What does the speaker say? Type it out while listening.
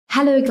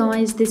Hello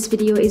guys, this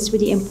video is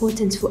really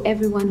important for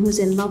everyone who's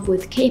in love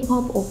with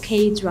K-pop or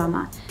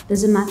K-drama.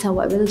 Doesn't matter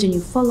what religion you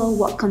follow,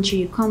 what country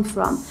you come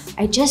from.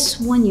 I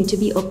just want you to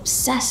be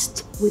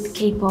obsessed with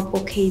K-pop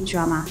or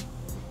K-drama.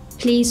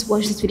 Please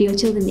watch this video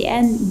till the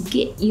end,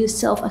 get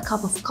yourself a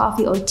cup of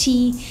coffee or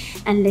tea,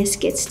 and let's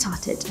get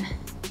started.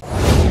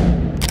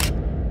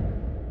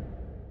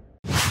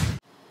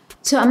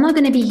 So I'm not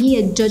going to be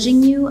here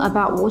judging you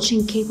about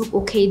watching K-pop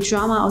or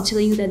K-drama or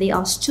telling you that they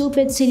are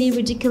stupid, silly,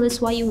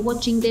 ridiculous, why you're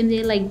watching them,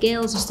 they're like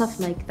girls or stuff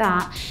like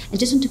that. I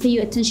just want to pay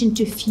your attention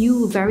to a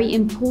few very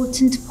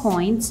important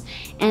points.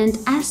 And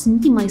as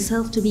me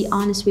myself, to be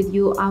honest with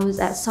you, I was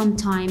at some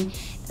time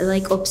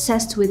like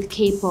obsessed with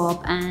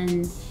K-pop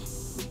and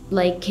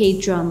like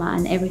K-drama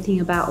and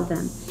everything about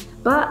them.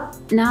 But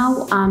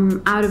now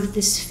I'm out of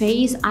this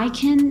phase, I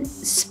can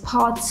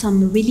spot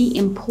some really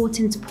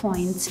important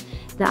points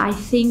that I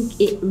think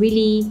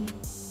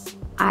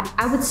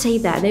I would say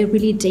that they're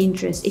really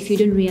dangerous if you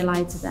don't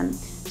realize them.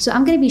 So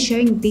I'm going to be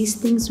sharing these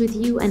things with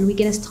you, and we're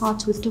going to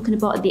start with talking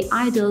about the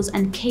idols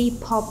and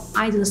K-pop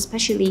idols,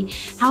 especially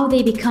how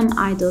they become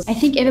idols. I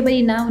think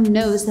everybody now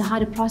knows how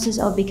the process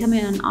of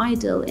becoming an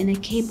idol in a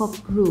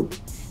K-pop group,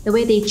 the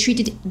way they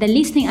treated, the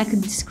least thing I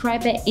could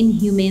describe it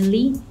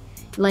inhumanely.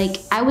 Like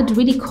I would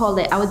really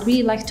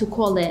like to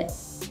call it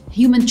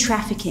human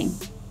trafficking.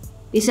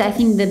 This is, I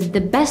think,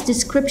 the best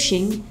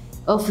description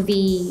of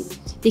the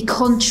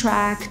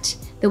contract,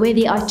 the way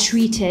they are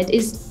treated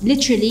is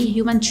literally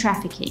human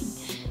trafficking,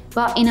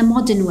 but in a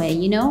modern way,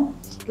 you know?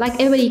 Like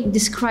everybody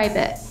describe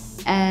it,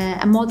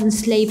 a modern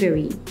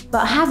slavery.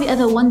 But have you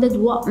ever wondered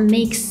what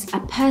makes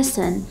a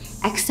person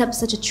accept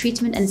such a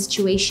treatment and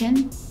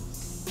situation?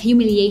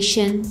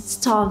 Humiliation,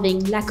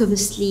 starving, lack of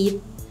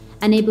sleep,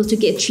 unable to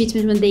get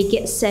treatment when they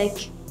get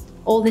sick,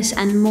 all this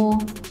and more.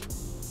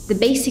 The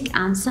basic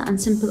answer and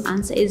simple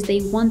answer is they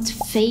want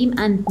fame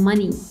and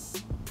money.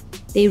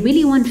 They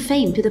really want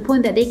fame to the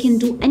point that they can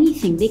do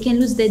anything. They can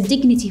lose their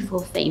dignity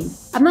for fame.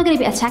 I'm not going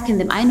to be attacking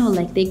them. I know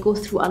like they go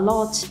through a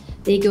lot.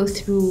 They go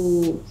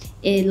through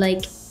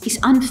like it's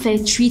unfair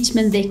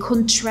treatment. They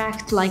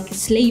contract like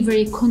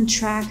slavery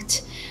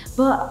contract.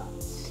 But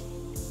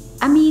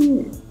I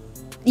mean,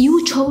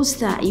 you chose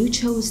that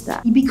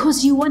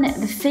because you wanted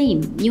the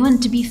fame. You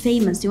want to be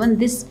famous. You want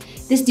this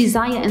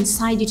desire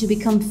inside you to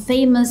become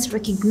famous,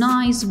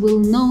 recognized,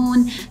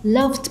 well-known,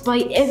 loved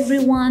by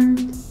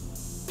everyone.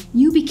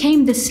 You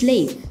became the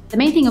slave. The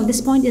main thing of this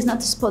point is not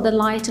to spot the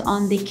light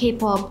on the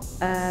K-pop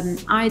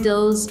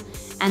idols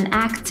and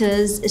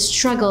actors'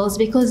 struggles,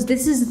 because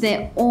this is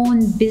their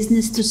own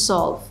business to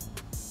solve.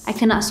 I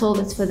cannot solve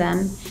it for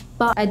them.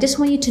 But I just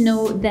want you to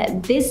know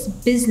that this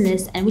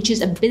business, and which is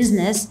a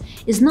business,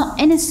 is not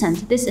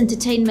innocent. This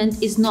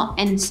entertainment is not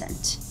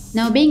innocent.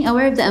 Now, being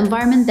aware of the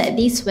environment that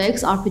these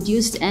works are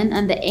produced in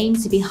and the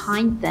aims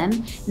behind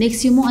them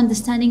makes you more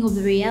understanding of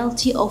the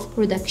reality of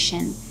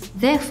production.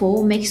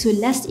 Therefore, makes you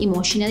less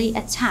emotionally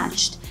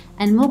attached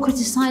and more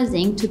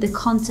criticizing to the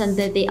content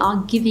that they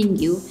are giving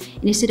you,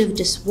 instead of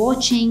just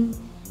watching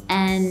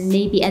and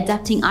maybe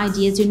adapting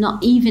ideas you're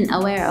not even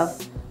aware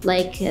of.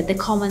 Like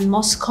the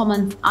most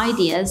common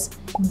ideas,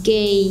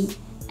 gay,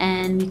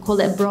 and we call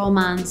it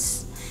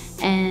bromance,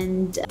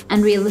 and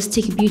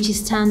unrealistic beauty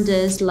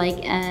standards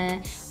like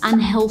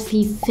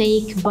unhealthy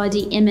fake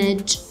body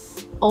image,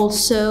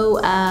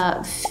 also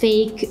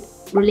fake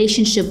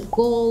relationship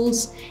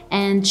goals,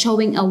 and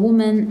showing a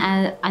woman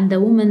and the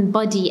woman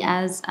body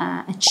as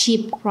a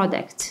cheap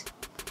product,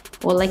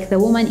 or like the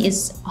woman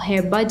is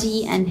her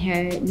body and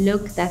her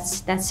look,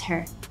 that's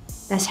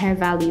her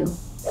value.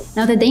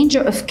 Now, the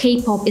danger of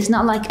K-pop is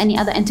not like any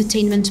other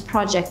entertainment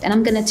project, and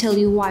I'm gonna tell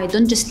you why.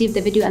 Don't just leave the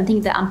video and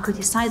think that I'm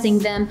criticizing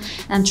them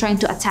and I'm trying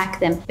to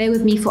attack them. Bear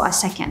with me for a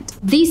second.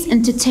 These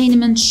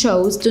entertainment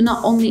shows do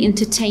not only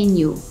entertain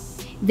you,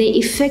 they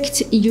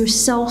affect your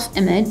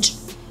self-image,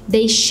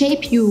 they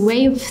shape your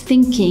way of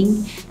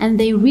thinking, and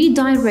they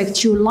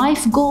redirect your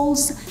life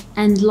goals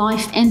and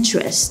life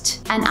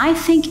interest. And I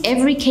think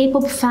every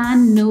K-pop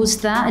fan knows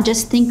that.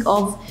 Just think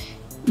of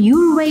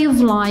your way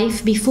of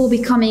life before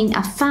becoming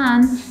a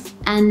fan,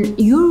 and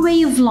your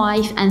way of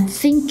life and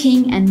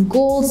thinking and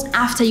goals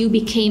after you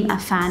became a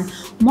fan.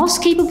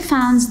 Most K-pop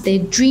fans, their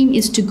dream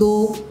is to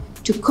go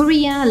to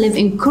Korea, live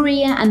in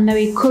Korea, and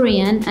marry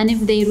Korean. And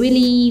if they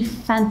really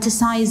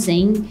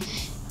fantasizing,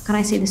 can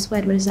I say this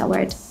word? What is that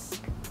word?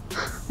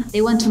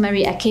 They want to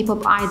marry a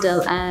K-pop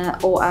idol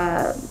or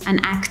an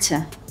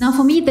actor. Now,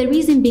 for me, the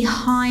reason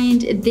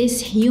behind this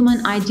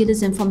human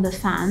idealism from the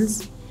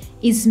fans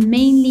is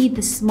mainly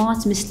the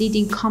smart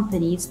misleading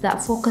companies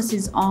that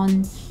focuses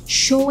on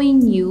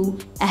showing you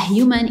a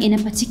human in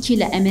a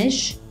particular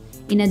image,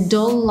 in a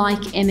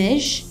doll-like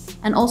image,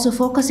 and also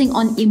focusing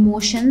on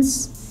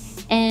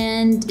emotions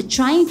and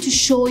trying to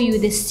show you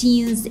the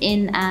scenes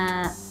in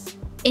an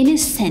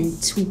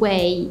innocent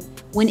way,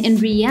 when in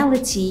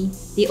reality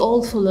they're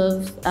all full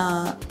of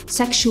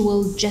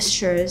sexual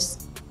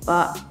gestures,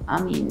 but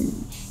I mean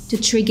to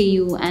trigger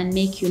you and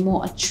make you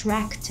more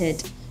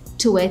attracted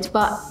to it,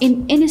 but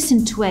in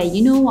innocent way.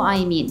 You know what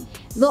I mean?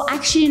 Though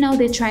actually now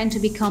they're trying to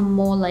become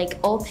more like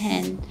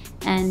open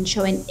and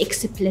showing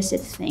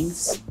explicit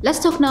things. Let's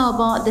talk now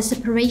about the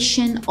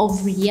separation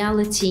of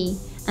reality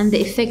and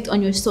the effect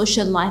on your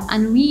social life.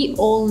 And we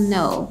all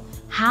know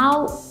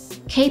how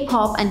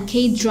K-pop and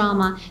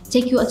K-drama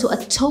take you to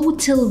a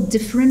total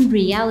different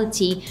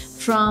reality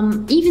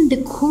from even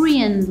the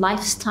Korean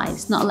lifestyle.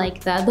 It's not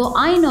like that. Though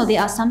I know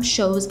there are some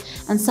shows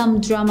and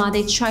some drama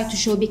they try to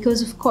show,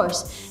 because of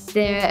course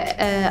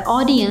their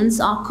audience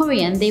are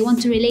Korean. They want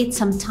to relate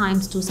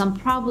sometimes to some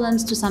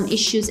problems, to some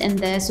issues in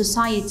their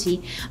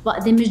society.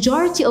 But the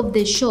majority of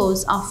the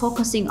shows are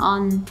focusing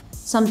on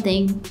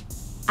something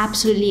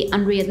absolutely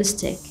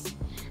unrealistic.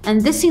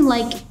 And this thing,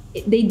 like,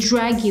 they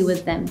drag you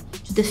with them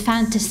to the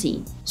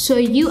fantasy. So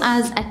you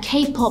as a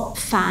K-pop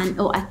fan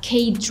or a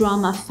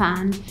K-drama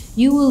fan,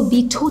 you will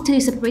be totally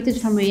separated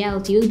from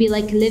reality. You'll be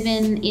like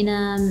living in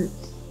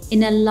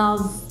a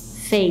love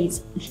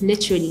phase,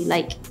 literally,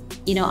 like,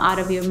 you know, out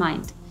of your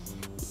mind.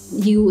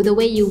 The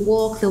way you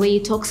walk, the way you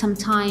talk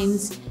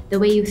sometimes, the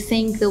way you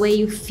think, the way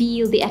you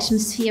feel, the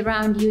atmosphere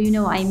around you, you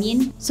know what I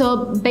mean?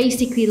 So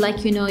basically,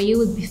 like, you know,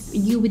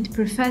 you would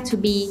prefer to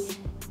be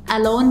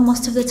alone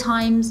most of the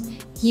times,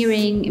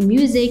 hearing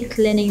music,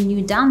 learning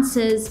new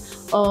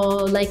dances,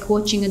 or like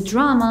watching a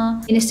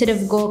drama, instead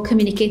of go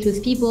communicate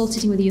with people,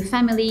 sitting with your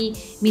family,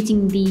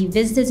 meeting the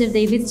visitors if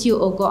they visit you,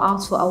 or go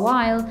out for a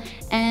while.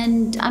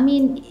 And I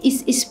mean,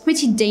 it's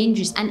pretty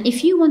dangerous. And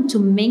if you want to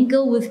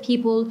mingle with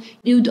people,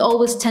 you'd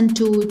always tend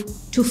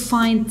to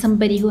find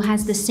somebody who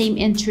has the same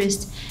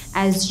interest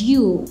as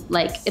you,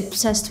 like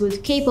obsessed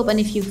with K-pop. And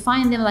if you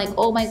find them like,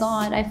 oh my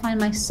god, I find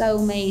my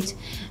soulmate,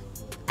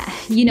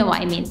 you know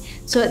what I mean.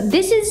 So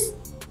this is,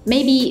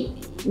 maybe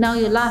now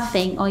you're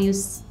laughing or you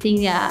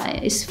think, yeah,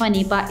 it's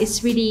funny, but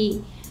it's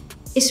really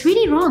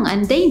wrong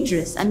and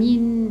dangerous. I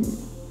mean,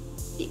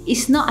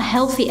 it's not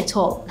healthy at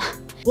all.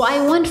 What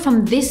I want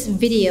from this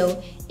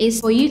video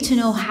is for you to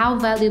know how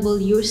valuable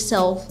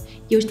yourself,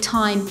 your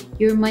time,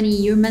 your money,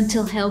 your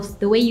mental health,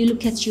 the way you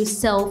look at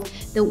yourself,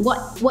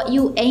 what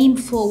you aim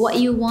for, what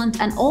you want,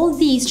 and all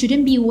these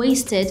shouldn't be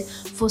wasted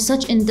for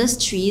such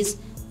industries,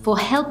 for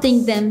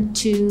helping them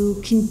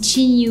to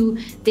continue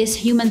this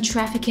human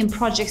trafficking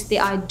projects they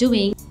are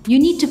doing. You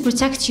need to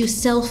protect your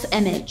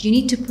self-image. You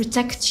need to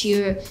protect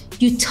your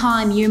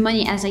time, your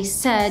money, as I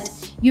said,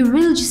 your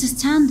religious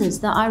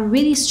standards that are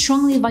really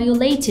strongly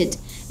violated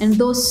in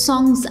those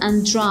songs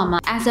and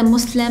drama. As a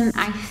Muslim,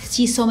 I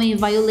see so many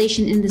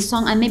violations in the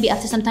song, and maybe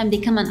after some time they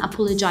come and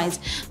apologize.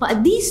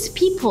 But these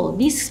people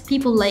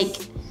like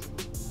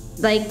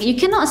you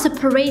cannot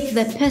separate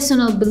the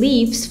personal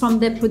beliefs from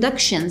the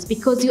productions,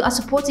 because you are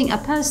supporting a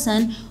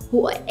person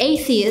who are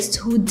atheist,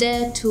 who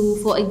dare to,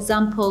 for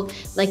example,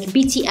 like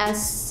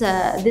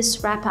BTS,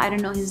 this rapper, I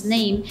don't know his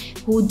name,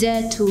 who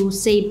dare to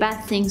say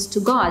bad things to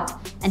God,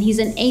 and he's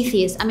an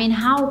atheist. I mean,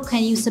 how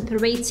can you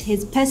separate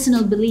his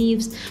personal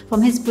beliefs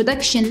from his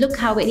production? Look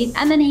how it is.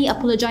 And then he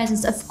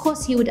apologizes. Of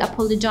course he would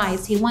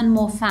apologize. He wants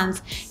more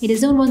fans. He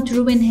doesn't want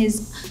to ruin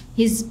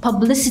his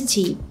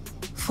publicity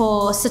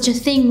for such a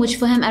thing, which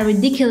for him a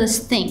ridiculous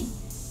thing.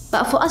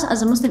 But for us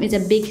as a Muslim, it's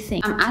a big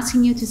thing. I'm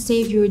asking you to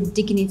save your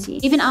dignity.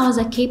 Even I was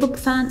a K-pop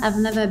fan, I've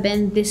never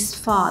been this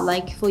far.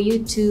 Like, for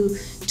you to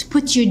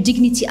put your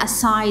dignity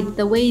aside,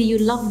 the way you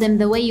love them,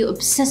 the way you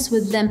obsess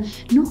with them.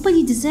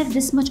 Nobody deserves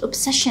this much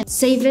obsession.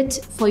 Save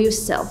it for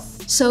yourself.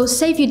 So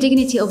save your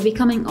dignity of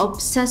becoming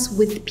obsessed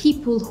with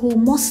people who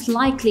most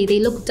likely they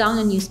look down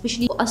on you,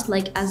 especially us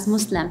like as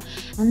Muslim,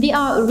 and they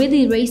are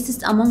really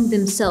racist among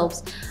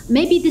themselves.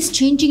 Maybe this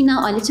changing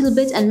now a little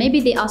bit, and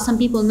maybe there are some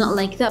people not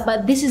like that,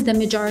 but this is the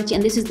majority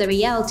and this is the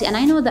reality. And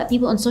I know that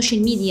people on social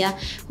media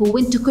who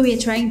went to Korea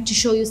trying to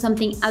show you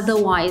something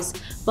otherwise,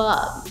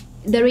 but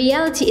the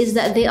reality is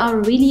that they are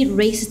really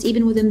racist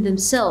even within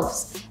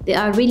themselves. They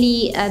are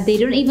really, they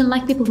don't even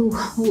like people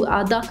who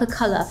are darker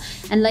color.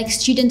 And like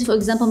students, for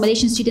example,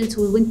 Malaysian students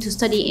who went to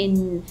study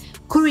in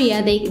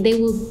Korea,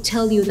 they will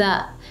tell you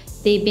that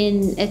they've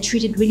been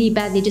treated really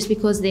badly just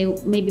because they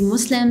may be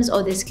Muslims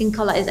or their skin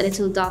color is a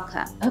little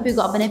darker. I hope you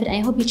got a benefit, and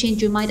I hope you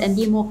change your mind and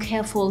be more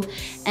careful.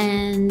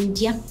 And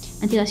yeah,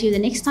 until I see you the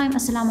next time,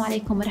 Assalamu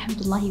alaikum wa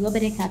rahmatullahi wa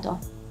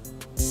barakatuh.